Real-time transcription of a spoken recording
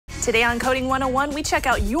Today on Coding 101, we check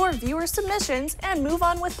out your viewer submissions and move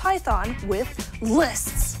on with Python with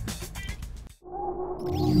lists.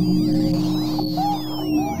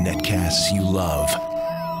 Netcasts you love.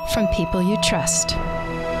 From people you trust.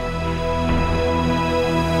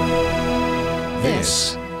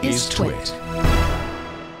 This is TWiT.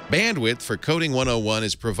 Bandwidth for Coding 101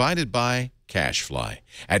 is provided by CacheFly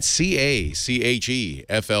at CacheFly.com.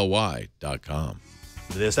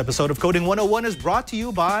 This episode of Coding 101 is brought to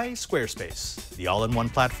you by Squarespace, the all-in-one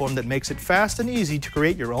platform that makes it fast and easy to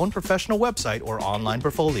create your own professional website or online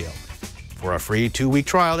portfolio. For a free 2-week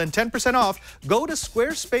trial and 10% off, go to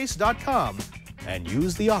squarespace.com and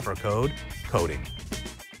use the offer code CODING.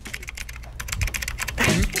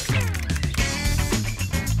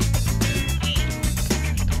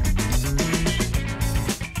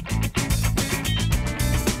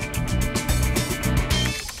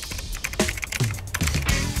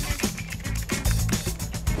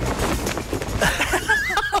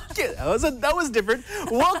 That was different.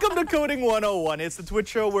 Welcome to Coding 101. It's the TWiT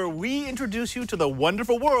show where we introduce you to the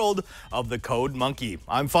wonderful world of the Code Monkey.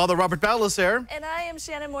 I'm Father Robert Ballecer. And I am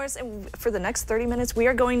Shannon Morse. And for the next 30 minutes, we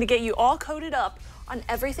are going to get you all coded up on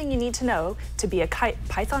everything you need to know to be a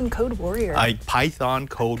Python code warrior. A Python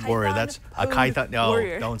code warrior. That's a Python. No,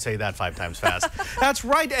 warrior. Don't say that 5 times fast. That's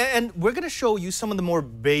right. And we're going to show you some of the more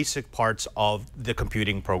basic parts of the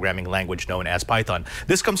computing programming language known as Python.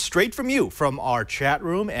 This comes straight from you, from our chat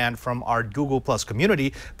room and from our Google Plus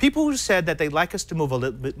community. People who said that they'd like us to move a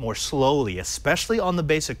little bit more slowly, especially on the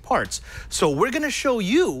basic parts. So we're going to show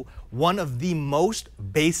you one of the most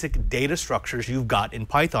basic data structures you've got in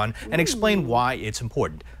Python and explain why it's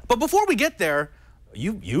important. But before we get there,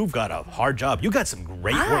 you've got a hard job. You got some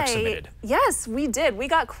great work submitted. Yes, we did. We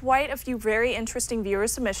got quite a few very interesting viewer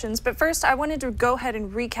submissions. But first, I wanted to go ahead and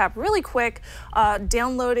recap really quick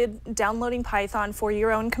downloading Python for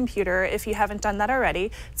your own computer if you haven't done that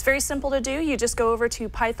already. It's very simple to do. You just go over to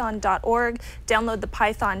python.org, download the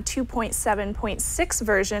Python 2.7.6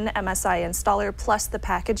 version MSI installer plus the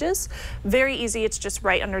packages. Very easy. It's just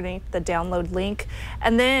right underneath the download link.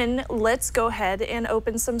 And then let's go ahead and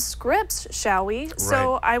open some scripts, shall we?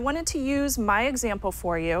 So I wanted to use my example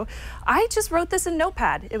for you. I just wrote this in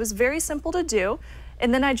Notepad. It was very simple to do.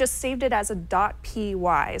 And then I just saved it as a .py.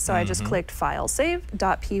 So I just clicked File, Save,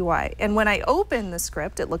 .py. And when I open the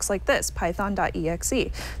script, it looks like this,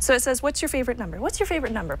 python.exe. So it says, what's your favorite number? What's your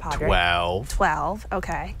favorite number, Padre? 12. 12,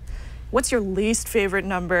 okay. What's your least favorite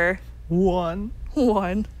number? 1.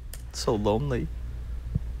 1. So lonely.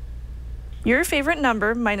 Your favorite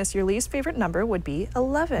number minus your least favorite number would be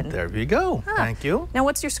 11. There we go. Thank you. Now,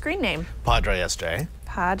 what's your screen name? Padre SJ.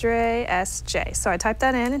 Padre SJ. So I type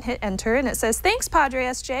that in and hit enter, and it says, thanks, Padre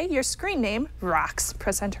SJ. Your screen name rocks.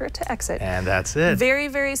 Press enter to exit. And that's it. Very,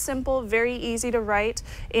 very simple, very easy to write.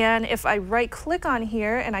 And if I right-click on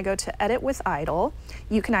here and I go to Edit with Idle,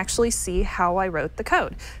 you can actually see how I wrote the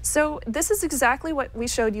code. So this is exactly what we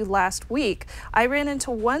showed you last week. I ran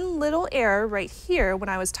into one little error right here when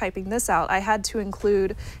I was typing this out. I had to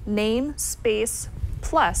include name, space,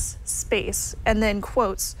 plus, space, and then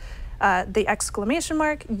quotes, the exclamation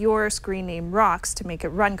mark, your screen name rocks, to make it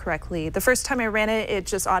run correctly. The first time I ran it, it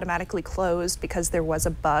just automatically closed because there was a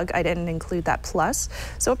bug. I didn't include that plus.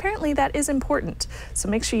 So apparently that is important. So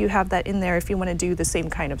make sure you have that in there if you want to do the same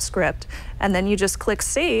kind of script. And then you just click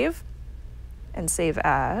Save and Save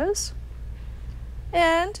As.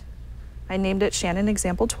 And I named it Shannon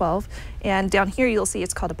Example 12, and down here you'll see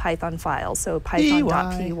it's called a Python file, so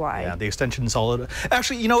python.py. Yeah, the extension is all.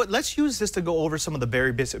 Actually, you know what? Let's use this to go over some of the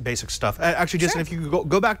very basic stuff. Actually, Jason, if you could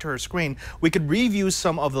go back to her screen, we could review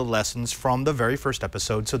some of the lessons from the very first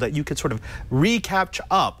episode so that you could sort of recap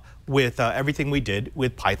up with everything we did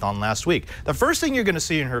with Python last week. The first thing you're going to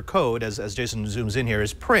see in her code, as Jason zooms in here,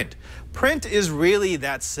 is print. Print is really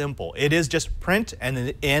that simple. It is just print, and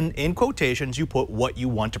then in quotations, you put what you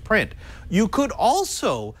want to print. You could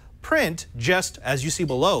also print, just as you see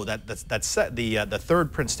below, the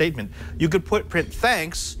third print statement. You could print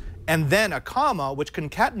thanks, and then a comma, which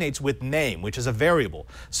concatenates with name, which is a variable.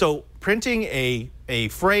 So printing a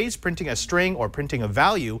phrase, printing a string, or printing a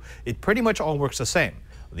value, it pretty much all works the same.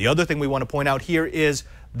 The other thing we want to point out here is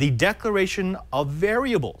the declaration of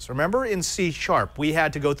variables. Remember in C#, we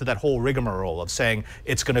had to go through that whole rigmarole of saying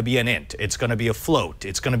it's going to be an int, it's going to be a float,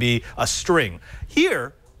 it's going to be a string.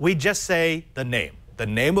 Here, we just say the name. The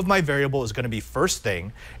name of my variable is going to be first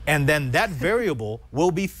thing, and then that variable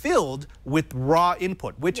will be filled with raw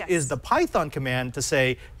input, which is the Python command to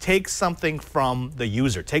say, take something from the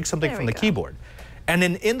user, take something from the keyboard. And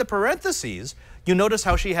then in the parentheses, you notice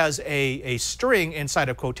how she has a string inside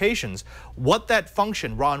of quotations. What that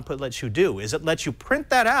function, raw input, lets you do is it lets you print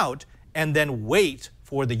that out and then wait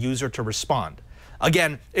for the user to respond.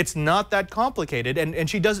 Again, it's not that complicated, and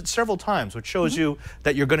she does it several times, which shows you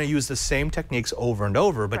that you're going to use the same techniques over and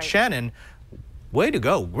over. But Shannon, way to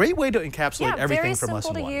go. Great way to encapsulate everything from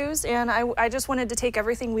lesson 1. Very simple to use, and I just wanted to take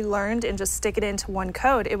everything we learned and just stick it into one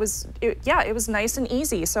code. It was nice and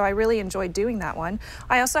easy, so I really enjoyed doing that one.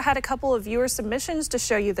 I also had a couple of viewer submissions to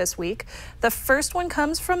show you this week. The first one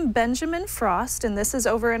comes from Benjamin Frost, and this is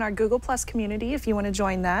over in our Google Plus community if you want to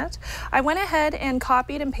join that. I went ahead and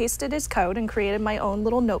copied and pasted his code and created my own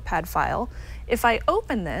little Notepad file. If I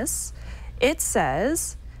open this, it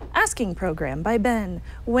says, "Asking program by Ben.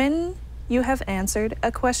 When you have answered a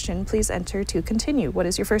question, please enter to continue. What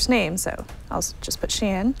is your first name?" So I'll just put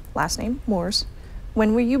Shan, last name Morse.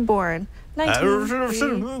 When were you born?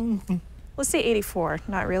 1980. Let's say 84.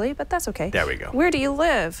 Not really, but that's okay. There we go. Where do you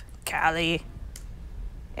live? Cali.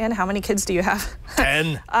 And how many kids do you have?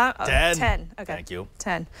 10. 10. 10. Okay. Thank you.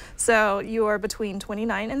 10. So you are between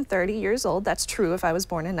 29 and 30 years old. That's true if I was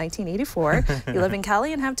born in 1984. You live in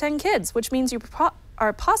Cali and have 10 kids, which means you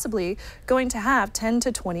are possibly going to have 10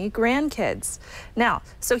 to 20 grandkids. Now,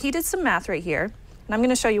 so he did some math right here, and I'm going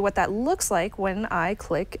to show you what that looks like when I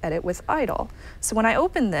click Edit with Idle. So when I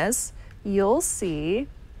open this, you'll see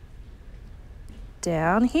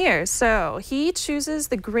down here. So he chooses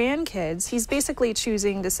the grandkids. He's basically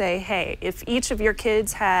choosing to say, hey, if each of your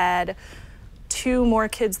kids had 2 more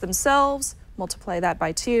kids themselves, multiply that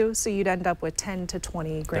by 2, so you'd end up with 10 to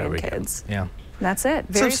 20 grandkids. Yeah. That's it.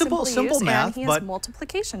 Very simple use, math, and he has but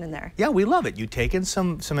multiplication in there. Yeah, we love it. You take in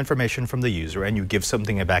some information from the user and you give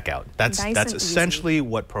something back out. That's essentially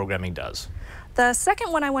what programming does. The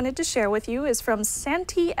second one I wanted to share with you is from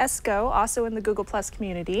Santi Esco, also in the Google Plus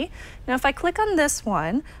community. Now, if I click on this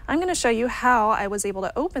one, I'm going to show you how I was able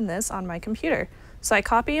to open this on my computer. So I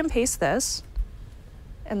copy and paste this,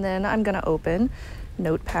 and then I'm going to open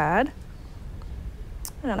Notepad,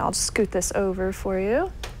 and I'll just scoot this over for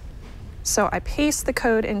you. So I paste the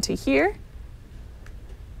code into here,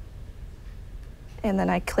 and then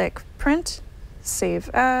I click Print, Save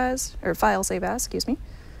As, or File Save As, excuse me.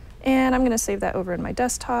 And I'm going to save that over in my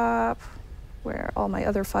desktop, where all my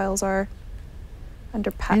other files are,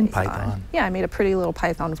 under Python. In Python. Yeah, I made a pretty little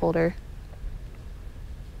Python folder.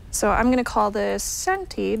 So I'm going to call this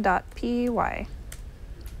Santi.py.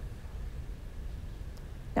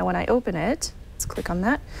 Now when I open it, let's click on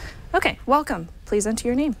that. Okay, welcome. Please enter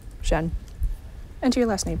your name. Shannon. Enter your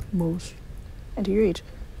last name. Morse. Enter your age.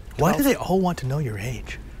 12. Why do they all want to know your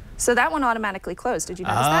age? So that one automatically closed. Did you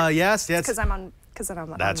notice that? Yes. Because I'm on.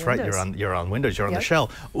 That's right. You're on Windows. You're on the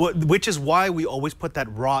shell, which is why we always put that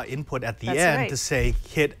raw input at the end to say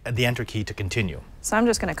hit the Enter key to continue. So I'm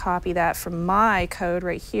just going to copy that from my code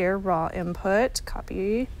right here. Raw input.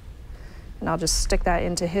 Copy. And I'll just stick that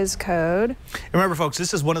into his code. Remember, folks,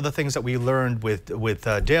 this is one of the things that we learned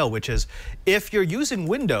with Dale, which is if you're using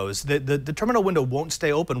Windows, the terminal window won't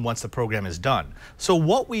stay open once the program is done. So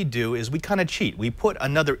what we do is we kind of cheat. We put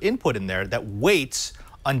another input in there that waits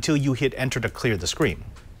until you hit Enter to clear the screen.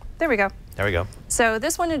 There we go. There we go. So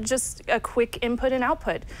this one is just a quick input and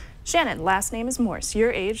output. Shannon, last name is Morse.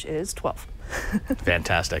 Your age is 12.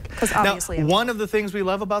 Fantastic. Now, one of the things we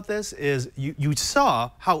love about this is you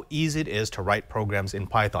saw how easy it is to write programs in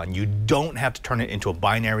Python. You don't have to turn it into a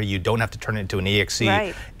binary. You don't have to turn it into an exe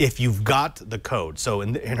if you've got the code. So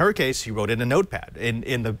in her case, she wrote it in Notepad.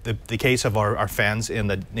 In the case of our fans in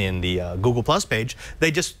the Google Plus page,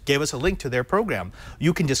 they just gave us a link to their program.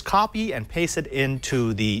 You can just copy and paste it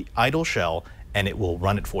into the idle shell, and it will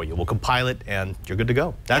run it for you. We'll compile it, and you're good to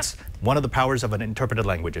go. That's one of the powers of an interpreted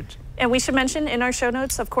language. And we should mention in our show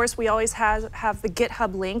notes, of course, we always have the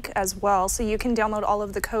GitHub link as well, so you can download all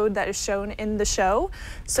of the code that is shown in the show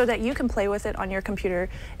so that you can play with it on your computer.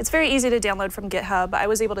 It's very easy to download from GitHub. I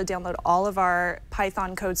was able to download all of our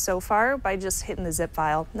Python code so far by just hitting the zip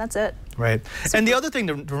file, and that's it. Right. And the other thing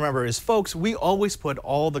to remember is, folks, we always put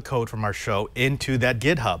all the code from our show into that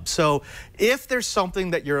GitHub. So if there's something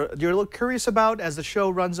that you're a little curious about as the show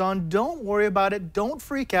runs on, don't worry about it. Don't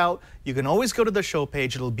freak out. You can always go to the show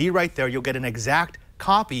page. It'll be right there. You'll get an exact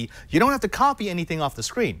copy. You don't have to copy anything off the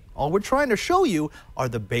screen. All we're trying to show you are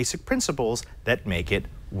the basic principles that make it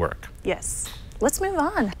work. Yes. Let's move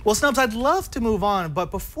on. Well, Snubs, I'd love to move on,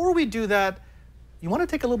 but before we do that, you want to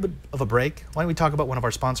take a little bit of a break? Why don't we talk about one of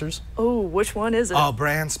our sponsors? Oh, which one is it? A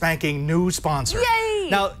brand spanking new sponsor. Yay!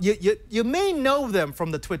 Now, you may know them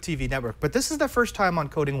from the TWiT TV network, but this is their first time on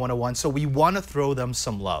Coding 101, so we want to throw them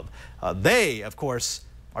some love. They, of course,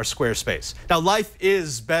 are Squarespace. Now, life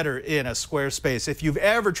is better in a Squarespace. If you've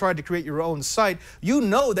ever tried to create your own site, you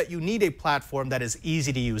know that you need a platform that is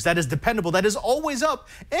easy to use, that is dependable, that is always up,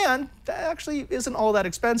 and that actually isn't all that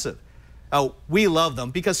expensive. Oh, we love them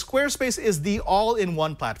because Squarespace is the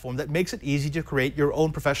all-in-one platform that makes it easy to create your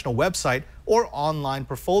own professional website or online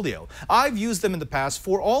portfolio. I've used them in the past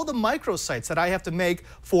for all the microsites that I have to make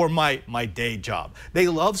for my day job. They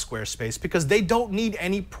love Squarespace because they don't need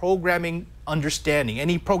any programming understanding,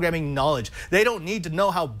 any programming knowledge. They don't need to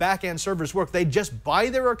know how back-end servers work. They just buy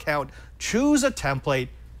their account, choose a template,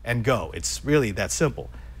 and go. It's really that simple.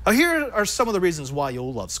 Now, here are some of the reasons why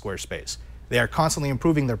you'll love Squarespace. They are constantly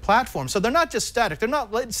improving their platform, so they're not just static. They're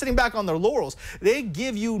not sitting back on their laurels. They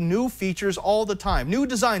give you new features all the time, new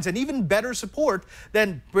designs, and even better support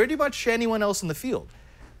than pretty much anyone else in the field.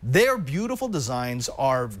 Their beautiful designs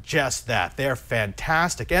are just that. They're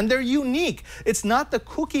fantastic, and they're unique. It's not the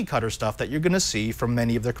cookie cutter stuff that you're going to see from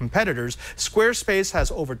many of their competitors. Squarespace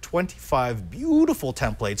has over 25 beautiful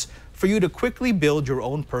templates for you to quickly build your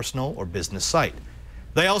own personal or business site.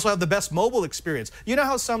 They also have the best mobile experience. You know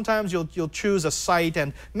how sometimes you'll choose a site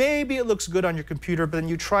and maybe it looks good on your computer, but then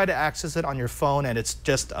you try to access it on your phone and it's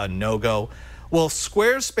just a no-go? Well,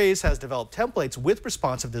 Squarespace has developed templates with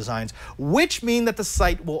responsive designs, which mean that the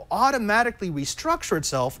site will automatically restructure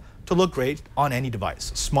itself to look great on any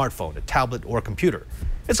device, a smartphone, a tablet, or a computer.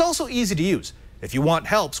 It's also easy to use. If you want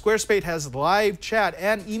help, Squarespace has live chat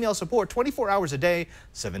and email support 24 hours a day,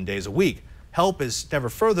 7 days a week. Help is never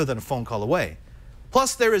further than a phone call away.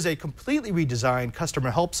 Plus, there is a completely redesigned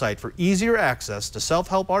customer help site for easier access to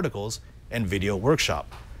self-help articles and video workshop.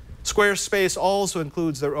 Squarespace also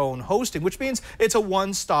includes their own hosting, which means it's a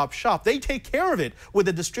one-stop shop. They take care of it with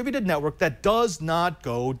a distributed network that does not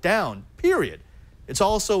go down, period. It's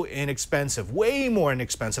also inexpensive, way more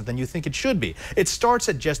inexpensive than you think it should be. It starts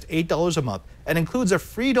at just $8 a month and includes a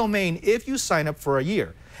free domain if you sign up for a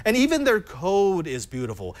year. And even their code is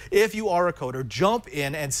beautiful. If you are a coder, jump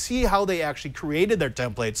in and see how they actually created their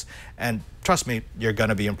templates, and trust me, you're going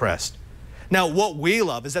to be impressed. Now, what we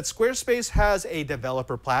love is that Squarespace has a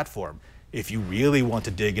developer platform. If you really want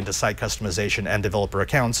to dig into site customization and developer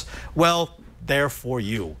accounts, well, they're for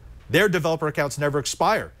you. Their developer accounts never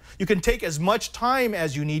expire. You can take as much time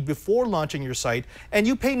as you need before launching your site, and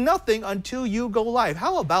you pay nothing until you go live.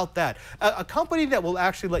 How about that? A company that will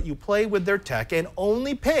actually let you play with their tech and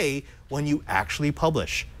only pay when you actually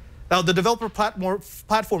publish. Now, the developer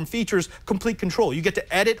platform features complete control. You get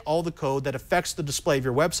to edit all the code that affects the display of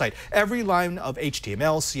your website. Every line of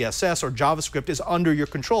HTML, CSS, or JavaScript is under your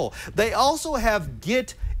control. They also have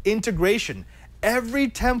Git integration. Every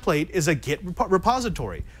template is a Git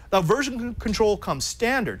repository. Now, version control comes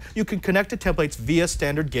standard. You can connect to templates via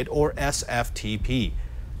standard Git or SFTP.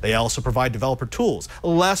 They also provide developer tools,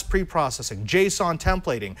 less pre-processing, JSON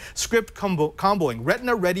templating, script comboing,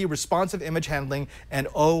 Retina-ready responsive image handling, and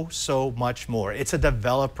oh so much more. It's a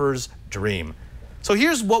developer's dream. So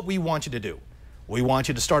here's what we want you to do. We want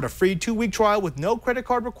you to start a free 2-week trial with no credit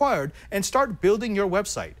card required and start building your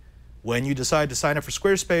website. When you decide to sign up for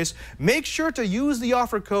Squarespace, make sure to use the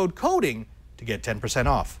offer code CODING to get 10%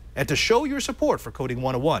 off and to show your support for Coding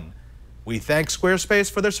 101. We thank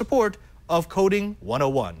Squarespace for their support of Coding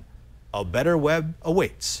 101. A better web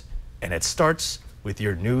awaits, and it starts with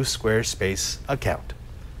your new Squarespace account.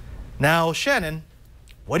 Now, Shannon,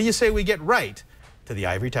 what do you say we get right to the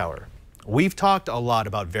Ivory Tower? We've talked a lot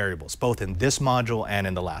about variables, both in this module and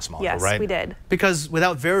in the last module, yes, right? Yes, we did. Because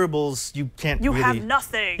without variables, you can't really... You have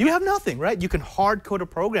nothing. You have nothing, right? You can hard code a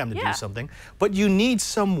program to do something, but you need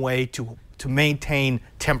some way to maintain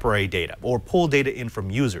temporary data or pull data in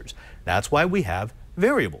from users. That's why we have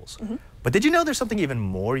variables. But did you know there's something even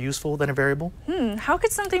more useful than a variable? How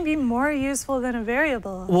could something be more useful than a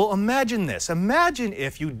variable? Well, imagine this. Imagine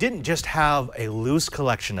if you didn't just have a loose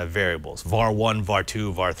collection of variables, var1,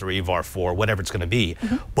 var2, var3, var4, whatever it's going to be,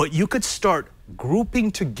 but you could start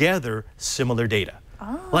grouping together similar data.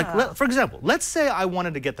 Like, for example, let's say I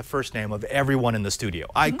wanted to get the first name of everyone in the studio.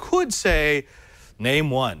 I could say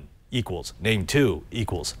name 1 equals name 2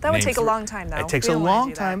 equals that would name take 3. a long time, though. It takes a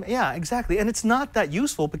long time. Yeah, exactly. And it's not that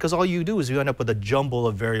useful because all you do is you end up with a jumble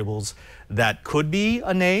of variables that could be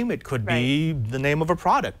a name, it could be the name of a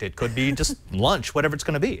product, it could be just lunch, whatever it's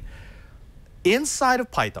going to be. Inside of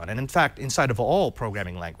Python, and in fact inside of all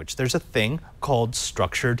programming language, there's a thing called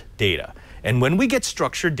structured data. And when we get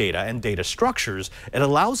structured data and data structures, it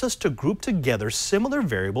allows us to group together similar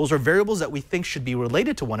variables or variables that we think should be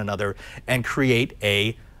related to one another and create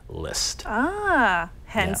a list.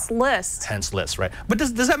 Hence list. Hence list, right? But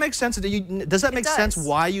does that make sense? Does that make sense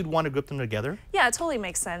why you'd want to group them together? Yeah, it totally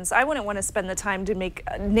makes sense. I wouldn't want to spend the time to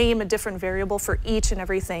name a different variable for each and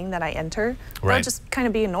everything that I enter. That would just kind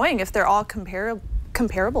of be annoying if they're all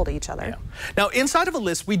comparable to each other. Yeah. Now, inside of a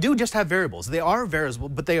list, we do just have variables. They are variable,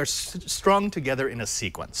 but they are strung together in a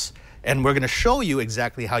sequence. And we're going to show you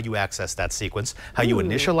exactly how you access that sequence, how you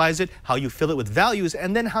initialize it, how you fill it with values,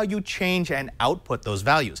 and then how you change and output those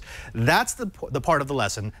values. That's the part of the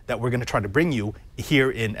lesson that we're going to try to bring you here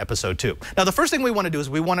in episode 2. Now, the first thing we want to do is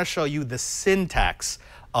we want to show you the syntax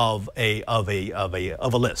of a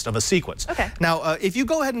list, of a sequence. Okay. Now, if you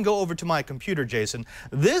go ahead and go over to my computer, Jason,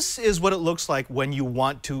 this is what it looks like when you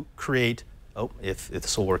want to create. Oh, if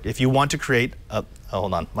this will work. If you want to create a,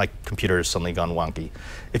 hold on, my computer has suddenly gone wonky.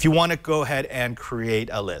 If you want to go ahead and create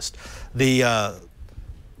a list, the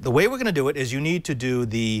way we're going to do it is you need to do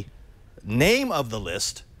the name of the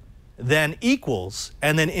list, then equals,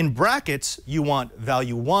 and then in brackets you want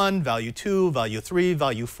value 1, value 2, value 3,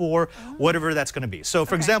 value 4, whatever that's going to be. So,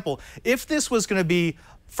 for example, if this was going to be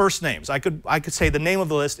first names, I could say the name of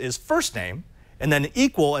the list is first name, and then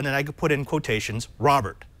equal, and then I could put in quotations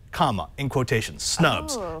Robert, comma, in quotations,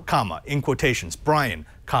 Snubs, comma, in quotations, Brian,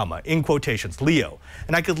 comma, in quotations, Leo.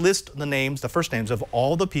 And I could list the names, the first names of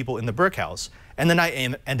all the people in the brick house, and then I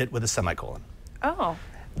end it with a semicolon. Oh,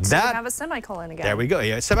 so you have a semicolon again. There we go,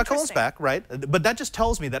 yeah, semicolon's back, right? But that just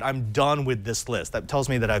tells me that I'm done with this list. That tells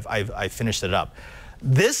me that I've finished it up.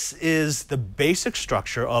 This is the basic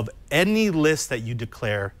structure of any list that you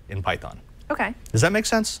declare in Python. Okay. Does that make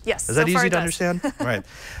sense? Yes. Is that easy to understand? Right.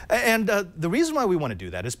 And the reason why we want to do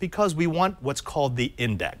that is because we want what's called the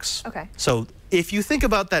index. Okay. So if you think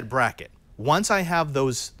about that bracket, once I have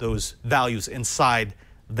those values inside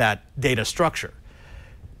that data structure,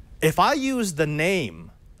 if I use the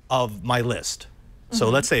name of my list, so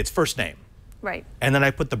let's say it's first name. Right. And then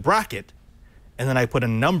I put the bracket, and then I put a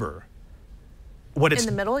number. In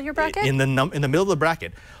the middle of your bracket? In the middle of the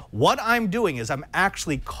bracket. What I'm doing is I'm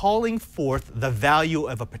actually calling forth the value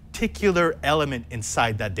of a particular element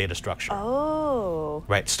inside that data structure. Oh.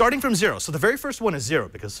 Right, starting from 0. So the very first one is 0,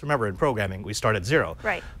 because remember in programming we start at 0.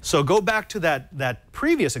 Right. So go back to that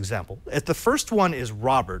previous example. If the first one is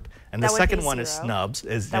Robert, and the second one is Snubs,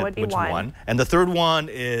 that would be 1. And the third one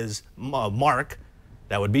is Mark,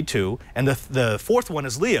 that would be 2. And the fourth one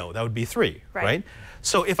is Leo, that would be 3, right?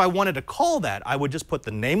 So if I wanted to call that, I would just put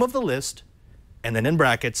the name of the list, and then in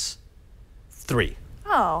brackets, 3.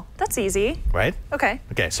 Oh, that's easy. Right? Okay.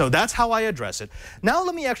 Okay, so that's how I address it. Now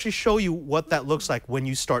let me actually show you what that looks like when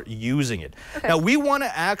you start using it. Okay. Now we want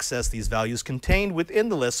to access these values contained within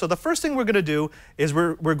the list. So the first thing we're going to do is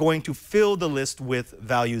we're going to fill the list with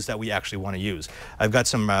values that we actually want to use. I've got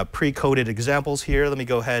some pre-coded examples here. Let me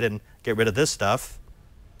go ahead and get rid of this stuff.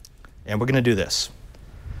 And we're going to do this.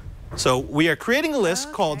 So we are creating a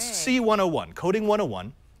list called C101, Coding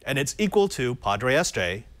 101, and it's equal to Padre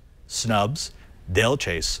SJ, Snubs, Dale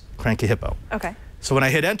Chase, Cranky Hippo. Okay. So when I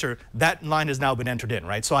hit enter, that line has now been entered in,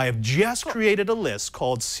 right? So I have just created a list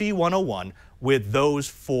called C101 with those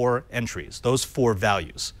 4 entries, those 4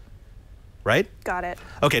 values, right? Got it.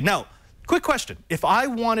 Okay, now, quick question. If I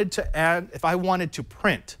wanted to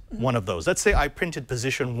print one of those, let's say I printed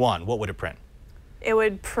position 1, what would it print? It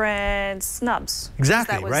would print Snubs.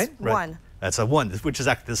 Exactly, that was right? 1. That's a 1, which is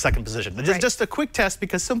actually the second position. Just a quick test,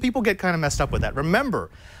 because some people get kind of messed up with that.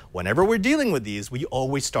 Remember, whenever we're dealing with these, we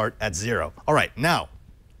always start at 0. All right, now,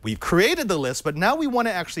 we've created the list, but now we want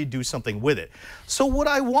to actually do something with it. So what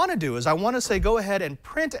I want to do is I want to say, go ahead and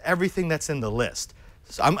print everything that's in the list.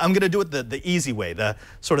 So I'm going to do it the easy way, the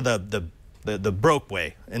sort of the broke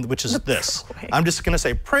way, which is this. I'm just going to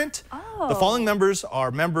say print. The following members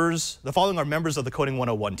are members of the Coding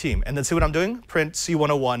 101 team. And then see what I'm doing? Print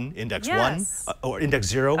C101 index 1 or index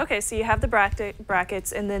 0. Okay, so you have the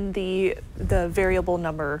brackets and then the variable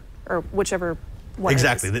number, or whichever one.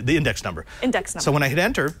 Exactly, the index number. Index number. So when I hit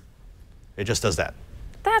enter, it just does that.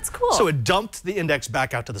 That's cool. So it dumped the index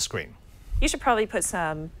back out to the screen. You should probably put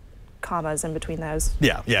some commas in between those.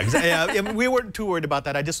 Yeah, exactly. We weren't too worried about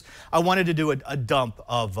that. I wanted to do a dump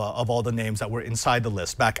of all the names that were inside the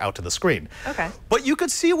list back out to the screen. Okay. But you could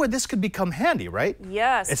see where this could become handy, right?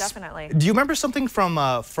 Yes, definitely. Do you remember something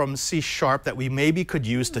from C# that we maybe could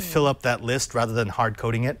use to fill up that list rather than hard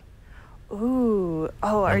coding it? Ooh.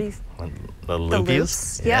 Oh, are you? The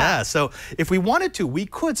loops? Yeah. So if we wanted to, we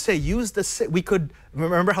could say we could,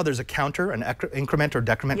 remember how there's a counter, an increment or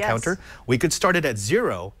decrement counter? We could start it at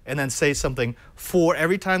 0 and then say something for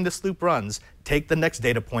every time this loop runs, take the next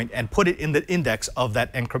data point and put it in the index of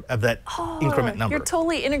that increment number. You're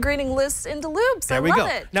totally integrating lists into loops. There we go.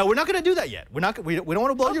 Now we're not going to do that yet. We don't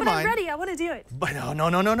want to blow your mind. I'm ready. I want to do it. But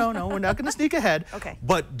no. We're not going to sneak ahead. Okay.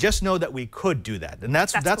 But just know that we could do that, and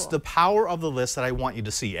that's cool. the power of the list that I want you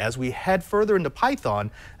to see. As we head further into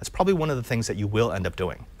Python, that's probably one of the things that you will end up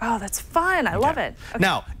doing. Oh, that's fun. I love it. Okay.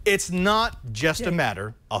 Now, it's not just a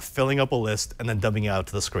matter of filling up a list and then dumping it out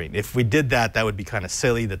to the screen. If we did that, that would be kind of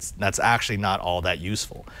silly. That's actually not all that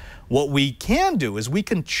useful. What we can do is we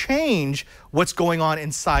can change what's going on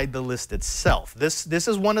inside the list itself. This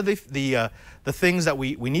is one of the things that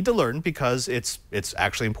we need to learn because it's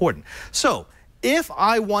actually important. So if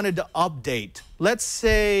I wanted to update, let's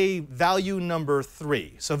say value number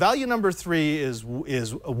 3. So value number 3 is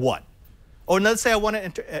what? Or let's say I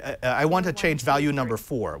want to change value number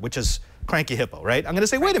 4, which is Cranky Hippo, right? I'm going to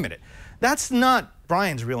say, wait a minute. That's not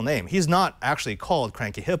Brian's real name. He's not actually called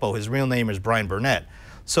Cranky Hippo. His real name is Brian Burnett.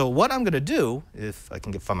 So what I'm going to do, if I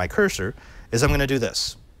can find my cursor, is I'm going to do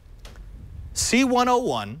this.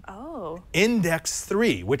 C101 index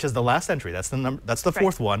 3, which is the last entry, that's the number, that's the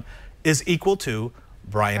fourth one, is equal to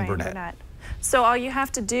Brian Burnett. So all you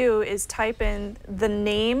have to do is type in the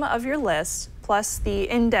name of your list plus the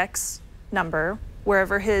index number,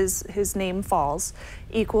 wherever his name falls,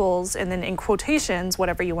 equals, and then in quotations,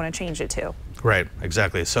 whatever you want to change it to. Right,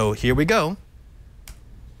 exactly. So here we go.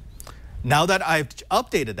 Now that I've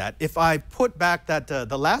updated that, if I put back that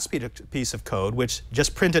the last piece of code, which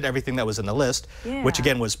just printed everything that was in the list, which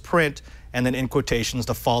again was print, and then in quotations,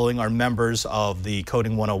 the following are members of the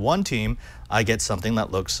Coding 101 team, I get something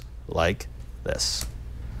that looks like this.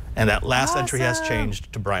 And that last entry has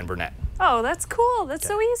changed to Brian Burnett. Oh, that's cool. That's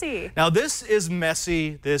so easy. Now this is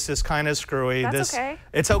messy. This is kind of screwy. That's okay.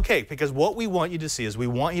 It's okay because what we want you to see is we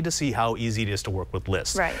want you to see how easy it is to work with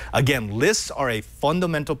lists. Right. Again, lists are a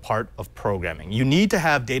fundamental part of programming. You need to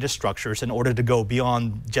have data structures in order to go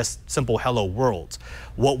beyond just simple hello worlds.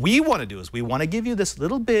 What we want to do is we want to give you this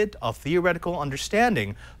little bit of theoretical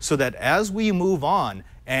understanding so that as we move on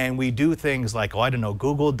and we do things like, I don't know,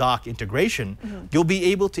 Google Doc integration, you'll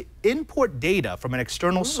be able to import data from an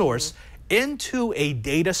external source into a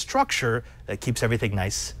data structure that keeps everything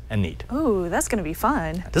nice and neat. Ooh, that's going to be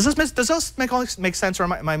fun. Does this make sense, or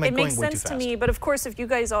am I going way too fast? It makes sense to me, but of course, if you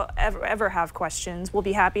guys ever have questions, we'll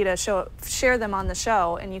be happy to share them on the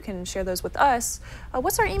show, and you can share those with us.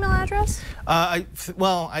 What's our email address?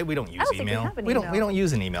 We don't use email. We don't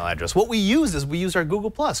use an email address. What we use is we use our Google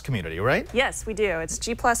Plus community, right? Yes, we do. It's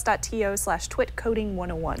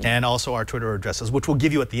gplus.to/twitcoding101. And also our Twitter addresses, which we'll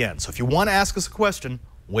give you at the end. So if you want to ask us a question,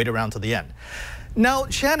 wait around to the end. Now,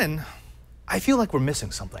 Shannon, I feel like we're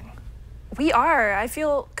missing something. We are. I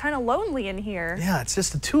feel kind of lonely in here. Yeah, it's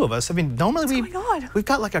just the two of us. I mean, normally we've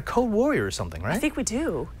got like a code warrior or something, right? I think we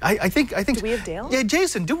do. I think. Do we have Dale? Yeah,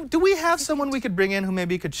 Jason. Do we have someone we could bring in who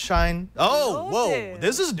maybe could shine? Oh, whoa! Dale.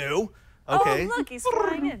 This is new. Okay. Oh, look, he's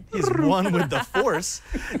flying in. He's one with the force.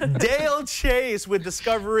 Dale Chase with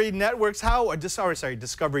Discovery Networks.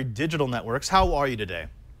 Discovery Digital Networks. How are you today?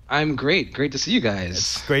 I'm great. Great to see you guys.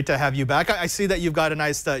 It's great to have you back. I see that you've got a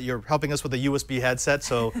nice, you're helping us with a USB headset,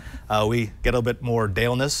 so we get a little bit more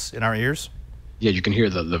Dale-ness in our ears. Yeah, you can hear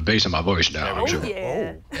the bass in my voice now. Oh,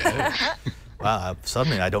 yeah. Wow,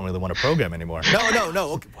 suddenly I don't really want to program anymore.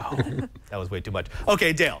 No. Okay. Wow, that was way too much.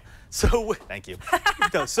 Okay, Dale. So, thank you.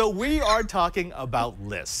 So we are talking about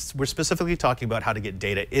lists. We're specifically talking about how to get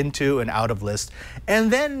data into and out of lists, and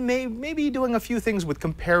then maybe doing a few things with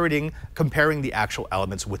comparing the actual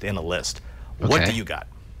elements within a list. Okay. What do you got?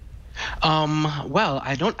 Well,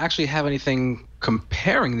 I don't actually have anything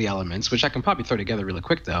comparing the elements, which I can probably throw together really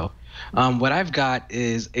quick, though. What I've got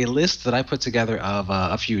is a list that I put together of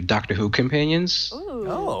a few Doctor Who companions. Ooh.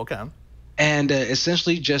 Oh, okay. And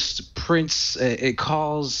essentially just prints, it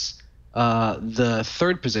calls the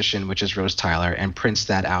third position, which is Rose Tyler, and prints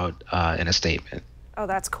that out in a statement. Oh,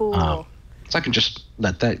 that's cool. So I can just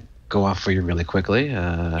let that go off for you really quickly.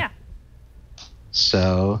 Yeah.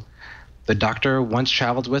 So the Doctor once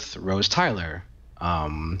traveled with Rose Tyler,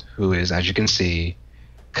 who is, as you can see,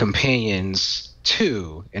 companions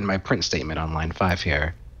 2 in my print statement on line 5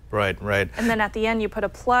 here. Right. And then at the end, you put a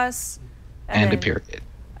plus. And a period.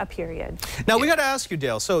 A period. Now we got to ask you,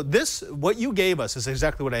 Dale. So what you gave us is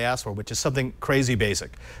exactly what I asked for, which is something crazy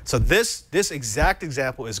basic. So this exact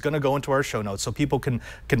example is going to go into our show notes so people can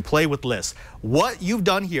play with lists. What you've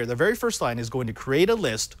done here, the very first line is going to create a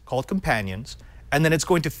list called companions, and then it's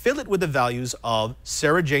going to fill it with the values of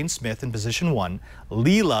Sarah Jane Smith in position 1,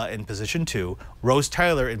 Leela in position 2, Rose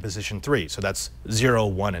Tyler in position 3. So that's 0,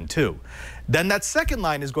 1, and 2. Then that second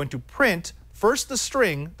line is going to print first the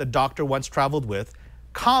string the doctor once traveled with,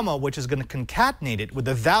 comma, which is going to concatenate it with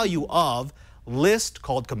the value of list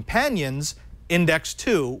called companions, index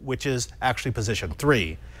 2, which is actually position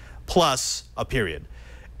 3, plus a period.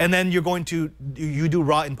 And then you're going to, you do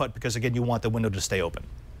raw input because, again, you want the window to stay open.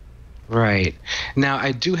 Right. Now,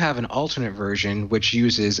 I do have an alternate version which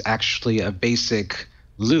uses actually a basic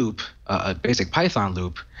loop, a basic Python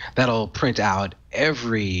loop, that'll print out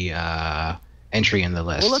every entry in the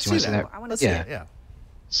list. Well, let's see that. I want to see it, yeah.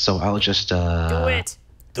 So I'll just... Do it.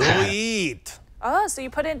 Do it. Oh, so you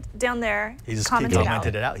put it down there, He just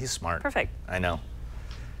commented it out. He's smart. Perfect. I know.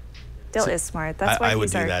 Dale is smart. That's why I would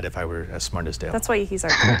he's do that if I were as smart as Dale. That's why he's our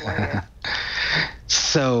code warrior.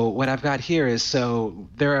 So what I've got here is, so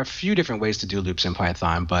there are a few different ways to do loops in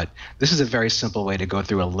Python, but this is a very simple way to go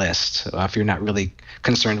through a list. If you're not really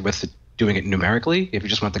concerned with doing it numerically, if you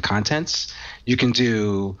just want the contents, you can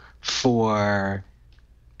do for,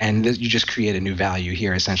 and you just create a new value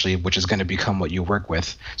here essentially, which is going to become what you work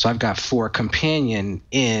with. So I've got for companion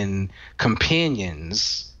in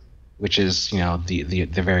companions, which is, you know, the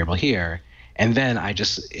variable here. And then I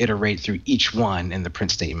just iterate through each one in the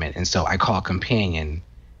print statement. And so I call companion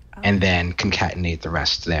and then concatenate the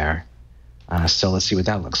rest there. So let's see what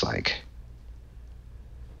that looks like.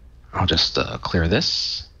 I'll just clear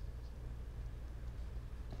this.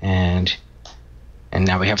 And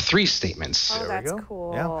now we have 3 statements. Oh, that's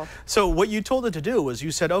cool. Yeah. So what you told it to do was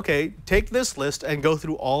you said, okay, take this list and go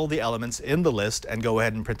through all the elements in the list and go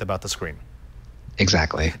ahead and print them out the screen.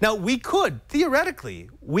 Exactly. Now, we could, theoretically,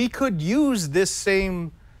 we could use this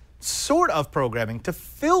same sort of programming to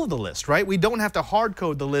fill the list, right? We don't have to hard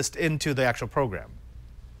code the list into the actual program.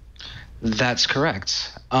 That's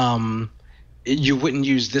correct. You wouldn't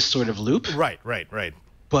use this sort of loop. Right.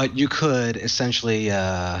 But you could essentially...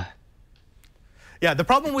 Yeah, the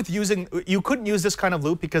problem with you couldn't use this kind of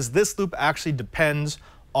loop because this loop actually depends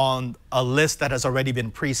on a list that has already been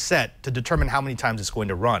preset to determine how many times it's going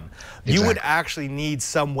to run. Exactly. You would actually need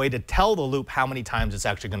some way to tell the loop how many times it's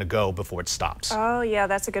actually going to go before it stops. Oh, yeah,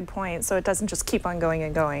 that's a good point. So it doesn't just keep on going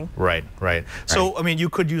and going. Right. So, I mean, you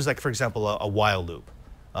could use, like, for example, a while loop.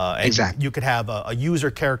 And exactly. You could have a user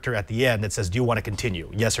character at the end that says, do you want to continue?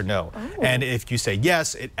 Yes or no. Oh. And if you say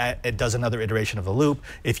yes, it does another iteration of the loop.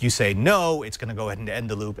 If you say no, it's going to go ahead and end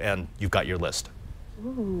the loop, and you've got your list.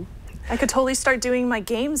 Ooh. I could totally start doing my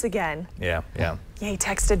games again. Yeah. Yay,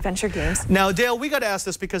 text adventure games. Now, Dale, we got to ask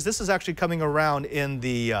this because this is actually coming around in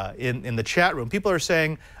the chat room. People are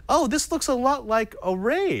saying, "Oh, this looks a lot like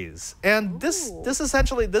arrays," and this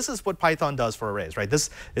essentially is what Python does for arrays, right? This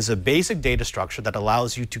is a basic data structure that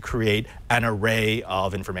allows you to create an array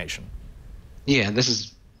of information. Yeah, this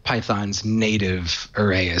is Python's native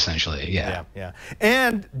array, essentially. Yeah.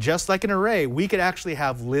 And just like an array, we could actually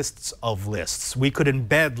have lists of lists. We could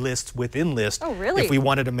embed lists within lists. Oh, really? If we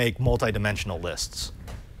wanted to make multi-dimensional lists.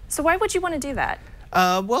 So why would you want to do that?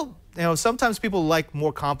 Well, you know, sometimes people like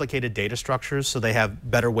more complicated data structures, so they have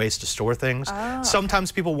better ways to store things. Oh.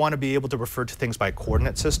 Sometimes people want to be able to refer to things by a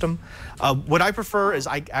coordinate system. What I prefer is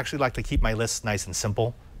I actually like to keep my lists nice and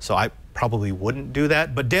simple. So I probably wouldn't do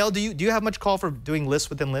that. But Dale, do you have much call for doing lists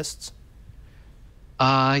within lists?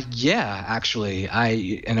 Yeah, actually,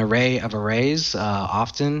 an array of arrays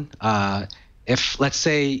often. If let's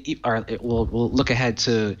say, we'll look ahead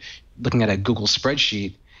to looking at a Google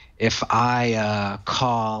spreadsheet. If I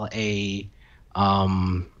call a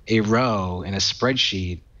row in a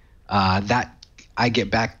spreadsheet, that I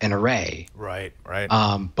get back an array. Right.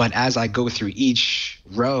 But as I go through each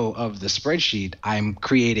row of the spreadsheet, I'm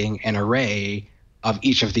creating an array of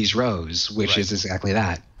each of these rows, which is exactly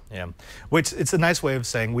that. Yeah, which it's a nice way of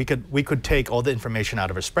saying we could take all the information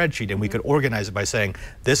out of a spreadsheet and we could organize it by saying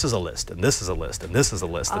this is a list and this is a list and this is a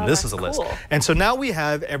list and this is a list. And so now we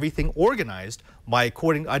have everything organized by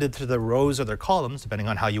according either to the rows or their columns, depending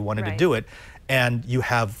on how you wanted to do it, and you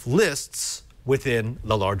have lists within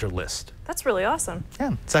the larger list. That's really awesome.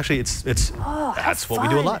 Yeah, it's actually that's what we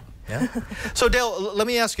do a lot. Yeah. So Dale, let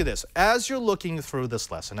me ask you this: as you're looking through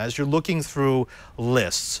this lesson, as you're looking through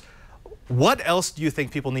lists, what else do you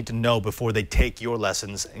think people need to know before they take your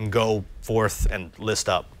lessons and go forth and list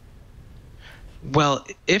up? Well,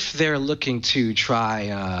 if they're looking to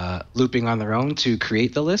try looping on their own to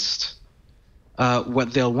create the list,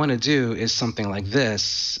 what they'll want to do is something like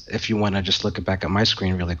this. If you want to just look back at my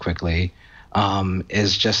screen really quickly,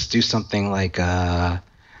 is just do something like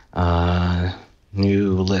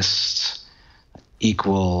new list.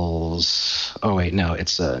 equals, oh wait, no,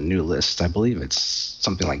 it's a new list. I believe it's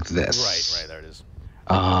something like this. Right, there it is.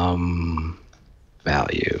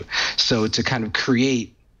 Value. So to kind of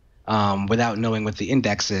create, without knowing what the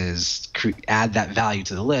index is, add that value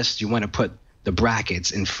to the list, you want to put the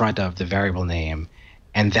brackets in front of the variable name,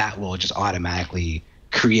 and that will just automatically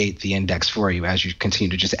create the index for you as you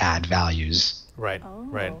continue to just add values. Right,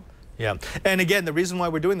 right. Yeah, and again, the reason why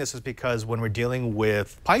we're doing this is because when we're dealing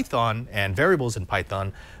with Python and variables in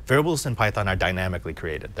Python are dynamically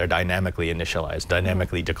created. They're dynamically initialized,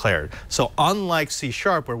 dynamically declared. So unlike C#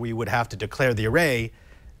 where we would have to declare the array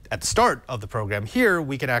at the start of the program, here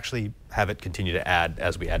we can actually have it continue to add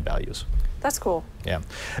as we add values. That's cool. Yeah.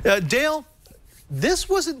 Dale, this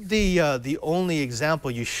wasn't the only example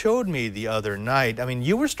you showed me the other night. I mean,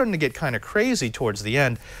 you were starting to get kind of crazy towards the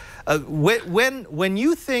end. When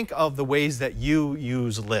you think of the ways that you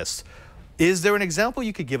use lists, is there an example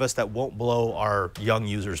you could give us that won't blow our young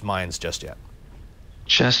users' minds just yet?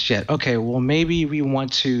 Just yet. Okay, well, maybe we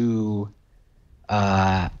want to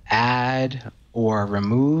add or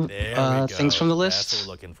remove things from the list. That's what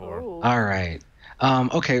we're looking for. Ooh. All right.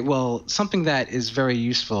 Okay, well, something that is very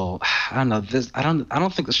useful. I don't know. I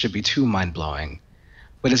don't think this should be too mind-blowing,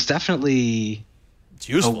 but it's definitely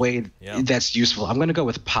useful. A way that's useful. I'm going to go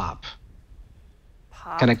with pop.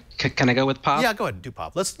 Pop? Can I go with pop? Yeah, go ahead and do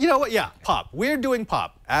pop. You know what? Yeah, pop. We're doing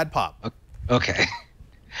pop. Add pop. Okay.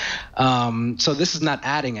 So this is not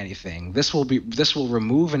adding anything. This will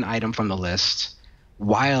remove an item from the list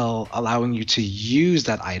while allowing you to use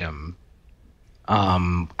that item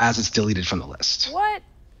as it's deleted from the list. What?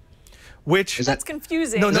 That's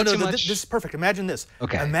confusing. No. This is perfect. Imagine this.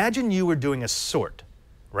 Okay. Imagine you were doing a sort.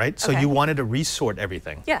 Right? So you wanted to resort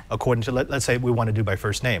everything. Yeah. According to, let's say we want to do by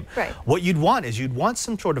first name. Right. What you'd want is you'd want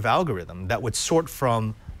some sort of algorithm that would sort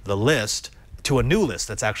from the list to a new list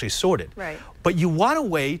that's actually sorted. Right. But you want a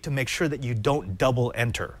way to make sure that you don't double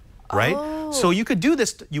enter. Right? Oh. So you could do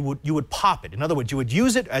this, you would pop it. In other words, you would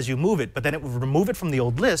use it as you move it, but then it would remove it from the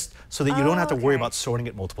old list so that you don't have to worry about sorting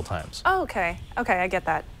it multiple times. Oh, okay. Okay, I get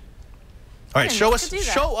that. All right, show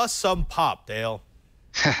us some pop, Dale.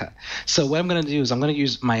 So what I'm going to do is I'm going to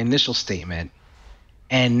use my initial statement,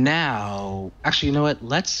 and now, actually, you know what?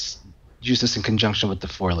 Let's use this in conjunction with the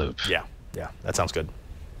for loop. Yeah, that sounds good.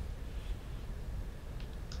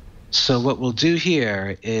 So what we'll do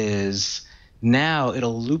here is now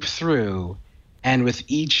it'll loop through, and with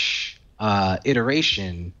each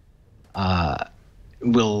iteration, let's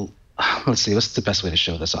see, what's the best way to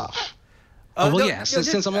show this off?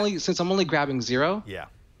 Since I'm only grabbing 0. Yeah.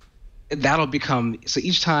 That'll become, so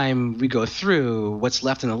each time we go through, what's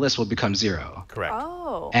left in the list will become 0. Correct.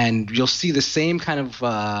 Oh. And you'll see the same kind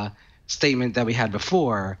of statement that we had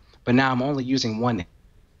before, but now I'm only using one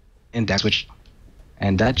index,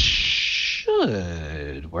 and that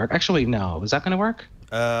should work. Actually, no. Is that going to work?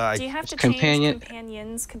 Do you have to change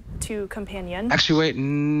companions to companion? Actually, wait.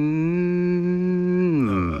 No.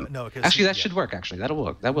 Actually, that should work, actually. That'll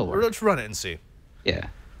work. That will work. Let's run it and see. Yeah.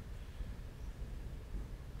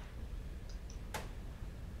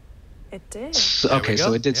 It did.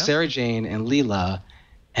 So it did Sarah Jane and Leela,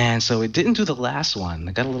 and so it didn't do the last one.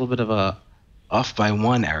 I got a little bit of a off by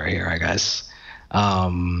 1 error here, I guess.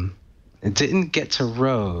 It didn't get to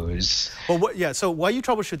Rose. Well, so while you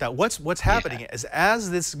troubleshoot that, what's happening is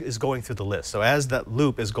as this is going through the list, so as that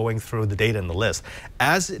loop is going through the data in the list,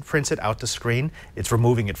 as it prints it out to screen, it's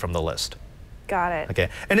removing it from the list. Got it. Okay,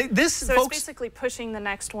 and folks, it's basically pushing the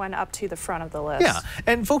next one up to the front of the list. Yeah,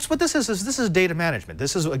 and folks, what this is data management.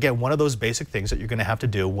 This is, again, one of those basic things that you're going to have to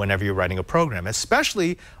do whenever you're writing a program,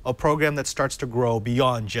 especially a program that starts to grow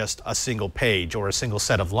beyond just a single page or a single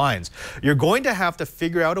set of lines. You're going to have to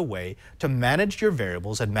figure out a way to manage your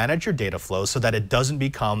variables and manage your data flow so that it doesn't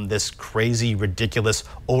become this crazy, ridiculous,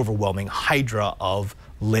 overwhelming hydra of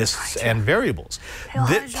lists and variables.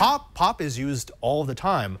 Pop is used all the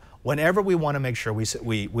time whenever we want to make sure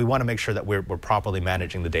we want to make sure that we're properly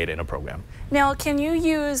managing the data in a program. Now, can you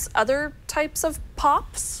use other types of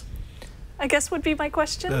pops? I guess would be my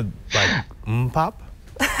question. Like pop?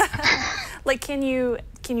 Like, can you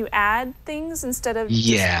add things instead of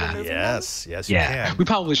just removing them? Yes, you can. We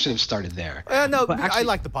probably should have started there. No, I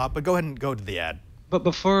like the pop, but go ahead and go to the add. But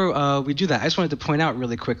before we do that, I just wanted to point out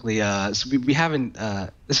really quickly. So we haven't.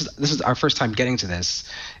 This is our first time getting to this,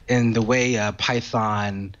 in the way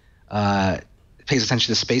Python pays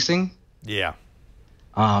attention to spacing. Yeah.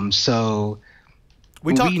 So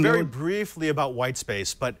we talked very briefly about white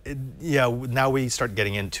space, but now we start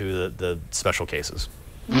getting into the special cases.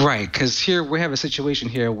 Right, because here we have a situation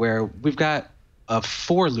here where we've got a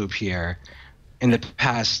for loop here, in the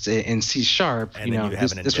past in C#, And then you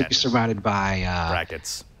have an this would be indent. surrounded by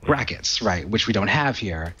Brackets. brackets, right, which we don't have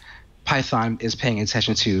here. Python is paying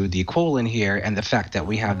attention to the colon here and the fact that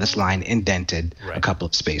we have this line indented a couple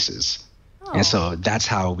of spaces. And so that's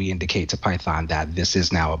how we indicate to Python that this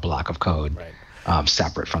is now a block of code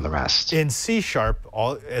separate from the rest. In C#,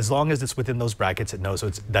 as long as it's within those brackets, it knows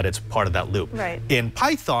that it's part of that loop. Right. In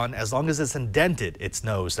Python, as long as it's indented, it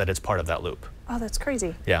knows that it's part of that loop. Oh, that's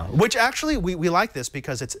crazy. Yeah, which actually we like this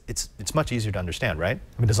because it's much easier to understand, right?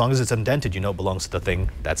 I mean, as long as it's indented, you know it belongs to the thing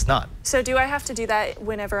that's not. So do I have to do that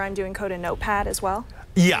whenever I'm doing code in Notepad as well?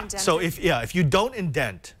 Yeah. Indented? So if you don't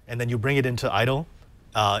indent and then you bring it into idle,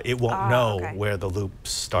 it won't know where the loop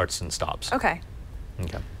starts and stops. Okay.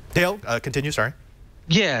 Okay. Dale, continue. Sorry.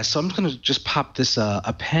 Yeah, so I'm going to just pop this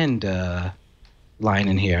append line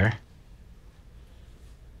in here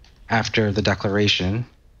after the declaration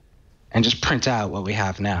and just print out what we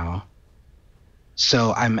have now.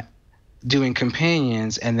 So I'm doing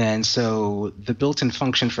companions, and then so the built-in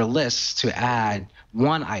function for lists to add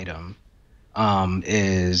one item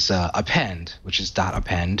is append, which is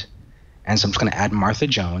 .append. And so I'm just going to add Martha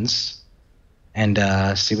Jones and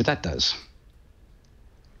see what that does.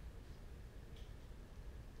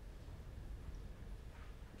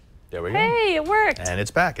 There we go. Hey, it worked. And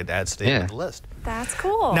it's back. It adds to the list. That's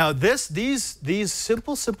cool. Now these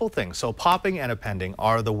simple things, so popping and appending,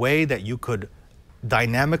 are the way that you could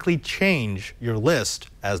dynamically change your list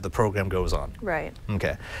as the program goes on. Right.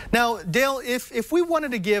 Okay. Now, Dale, if we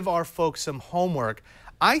wanted to give our folks some homework,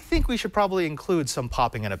 I think we should probably include some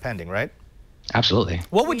popping and appending, right? Absolutely.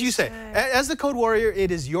 What would you say? As the code warrior, it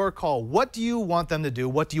is your call. What do you want them to do?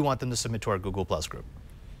 What do you want them to submit to our Google Plus group?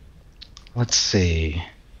 Let's see.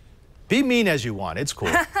 Be mean as you want. It's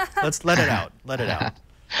cool. Let's let it out. Let it out.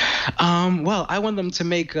 Well, I want them to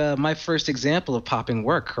make my first example of popping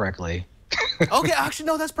work correctly. Okay, actually,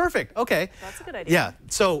 no, that's perfect. Okay. That's a good idea. Yeah,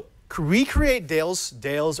 so recreate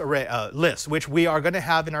Dale's array list, which we are going to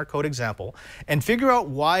have in our code example, and figure out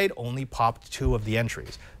why it only popped 2 of the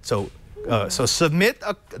entries. So, so submit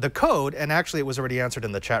the code, and actually it was already answered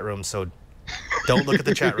in the chat room, so don't look at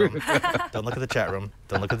the chat room. Don't look at the chat room.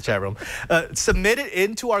 Don't look at the chat room. Submit it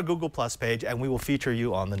into our Google Plus page, and we will feature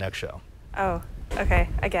you on the next show. Oh, okay,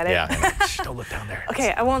 I get it. Yeah, shh, don't look down there.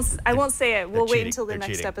 Okay, I won't say it. We'll wait cheating. until the They're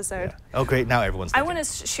next cheating. episode. Yeah. Oh, great, now everyone's I thinking. want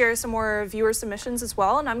to share some more viewer submissions as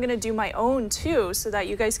well, and I'm going to do my own too, so that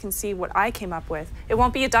you guys can see what I came up with. It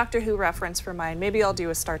won't be a Doctor Who reference for mine. Maybe I'll do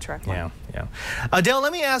a Star Trek one. Yeah. Dale,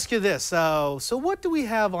 let me ask you this. So what do we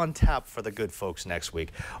have on tap for the good folks next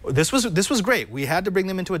week? This was great. We had to bring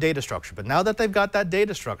them into a data structure, but now that they've got that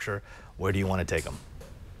data structure, where do you want to take them?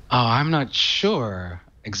 Oh, I'm not sure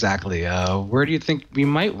exactly. Where do you think we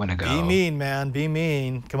might want to go? Be mean, man. Be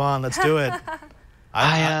mean. Come on, let's do it.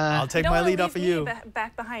 I'll take my lead off of you.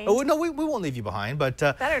 Back behind. Oh, no, we won't leave you behind. But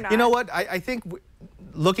better not. You know what? I think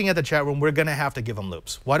looking at the chat room, we're going to have to give them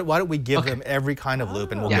loops. Why don't we give them every kind of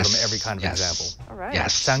loop, and we'll give them every kind of example. All right.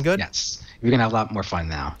 Yes. Sound good? Yes. We're going to have a lot more fun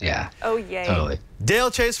now. Yeah. Oh, yay. Totally.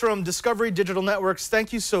 Dale Chase from Discovery Digital Networks,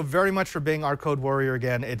 thank you so very much for being our code warrior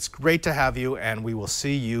again. It's great to have you, and we will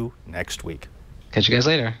see you next week. Catch you guys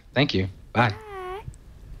later. Thank you. Bye.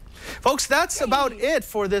 Folks, that's about it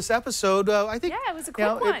for this episode. I think it was a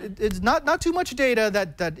quick one. It's not too much data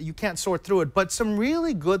that you can't sort through it, but some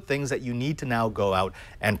really good things that you need to now go out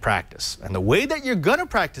and practice. And the way that you're going to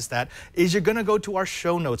practice that is you're going to go to our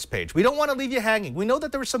show notes page. We don't want to leave you hanging. We know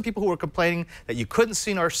that there were some people who were complaining that you couldn't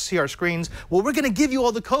see our screens. Well, we're going to give you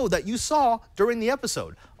all the code that you saw during the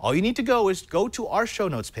episode. All you need to go is go to our show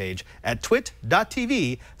notes page at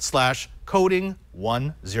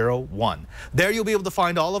twit.tv/coding101. There you'll be able to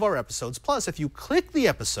find all of our episodes. Plus, if you click the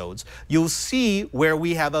episodes, you'll see where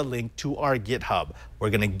we have a link to our GitHub. We're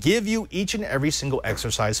going to give you each and every single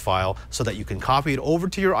exercise file so that you can copy it over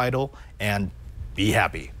to your idle and be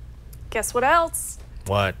happy. Guess what else?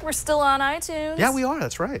 What? We're still on iTunes. Yeah, we are.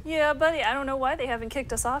 That's right. Yeah, buddy. I don't know why they haven't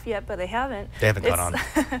kicked us off yet, but they haven't. They haven't caught on.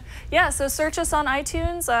 Yeah, so search us on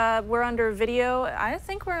iTunes. We're under video. I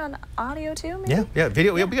think we're on audio too, maybe? Yeah,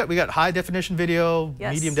 video. Yeah. We got high definition video,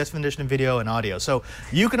 Yes. medium definition video, and audio. So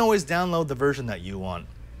you can always download the version that you want.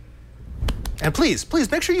 And please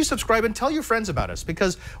make sure you subscribe and tell your friends about us,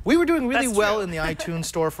 because we were doing really well in the iTunes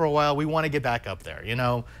store for a while. We want to get back up there. You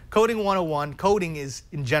know, Coding 101, coding is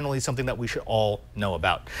generally something that we should all know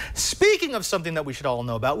about. Speaking of something that we should all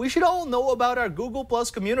know about, we should all know about our Google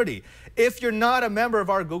Plus community. If you're not a member of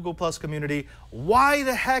our Google Plus community, why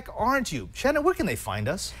the heck aren't you? Shannon, where can they find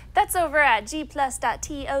us? That's over at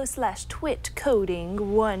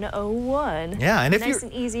gplus.to/twitcoding101. Yeah, and if nice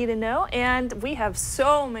and easy to know, and we have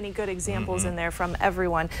so many good examples in in there from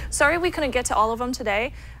everyone. Sorry we couldn't get to all of them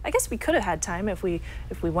today. I guess we could have had time if we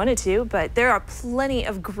wanted to, but there are plenty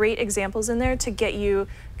of great examples in there to get you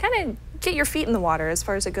get your feet in the water as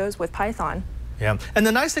far as it goes with Python. Yeah, and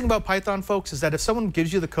the nice thing about Python, folks, is that if someone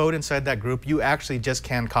gives you the code inside that group, you actually just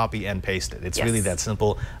can copy and paste it. It's really that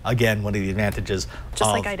simple. Again, one of the advantages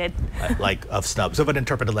like I did. of Snubs, of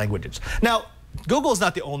interpreted languages. Now, Google is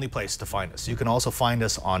not the only place to find us. You can also find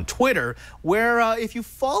us on Twitter, where if you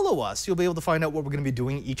follow us, you'll be able to find out what we're going to be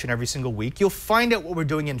doing each and every single week. You'll find out what we're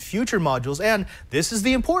doing in future modules, and this is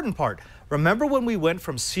the important part. Remember when we went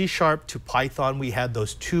from C# to Python, we had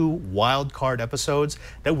those 2 wildcard episodes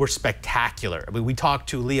that were spectacular. I mean, we talked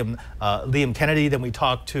to Liam Kennedy, then we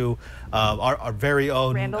talked to our very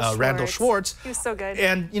own Randall Schwartz. He was so good.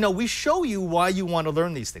 And, you know, we show you why you want to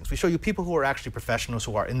learn these things. We show you people who are actually professionals,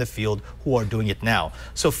 who are in the field, who are doing it now.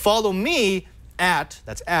 So follow me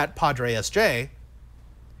that's at PadreSJ.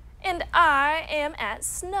 And I am at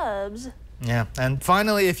Snubs. Yeah, and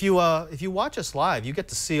finally, if you watch us live, you get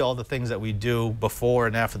to see all the things that we do before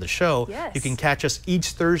and after the show. Yes. You can catch us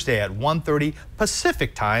each Thursday at 1:30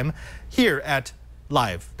 Pacific time here at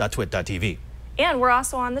live.twit.tv. And we're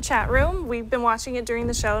also on the chat room. We've been watching it during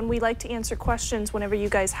the show, and we like to answer questions whenever you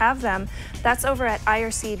guys have them. That's over at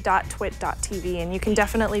irc.twit.tv, and you can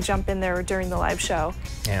definitely jump in there during the live show.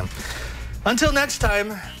 Yeah. Until next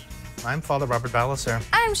time, I'm Father Robert Ballecer.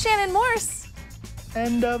 I'm Shannon Morse.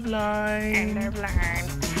 End of line. End of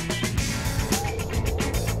line.